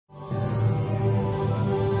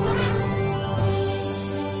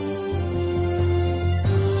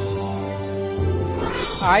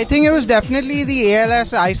I think it was definitely the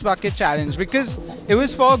ALS Ice Bucket Challenge because it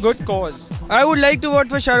was for a good cause. I would like to vote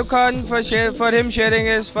for Shah Rukh Khan for him sharing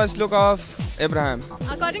his first look of Abraham.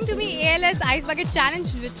 According to me, ALS Ice Bucket Challenge,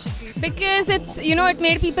 which should be because it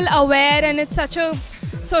made people aware and it's such a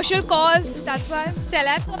social cause. That's why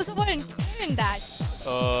celebs also were included in that.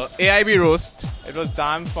 AIB roast. It was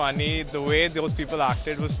damn funny. The way those people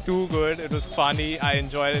acted was too good. It was funny. I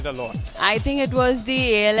enjoyed it a lot. I think it was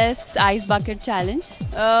the ALS Ice Bucket Challenge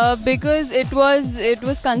because it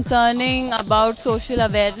was concerning about social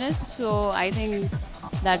awareness. So I think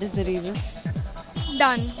that is the reason.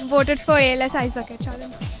 Done. Voted for ALS Ice Bucket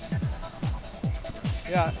Challenge.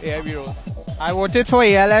 Yeah, AIB roast. I voted for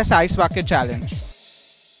ALS Ice Bucket Challenge.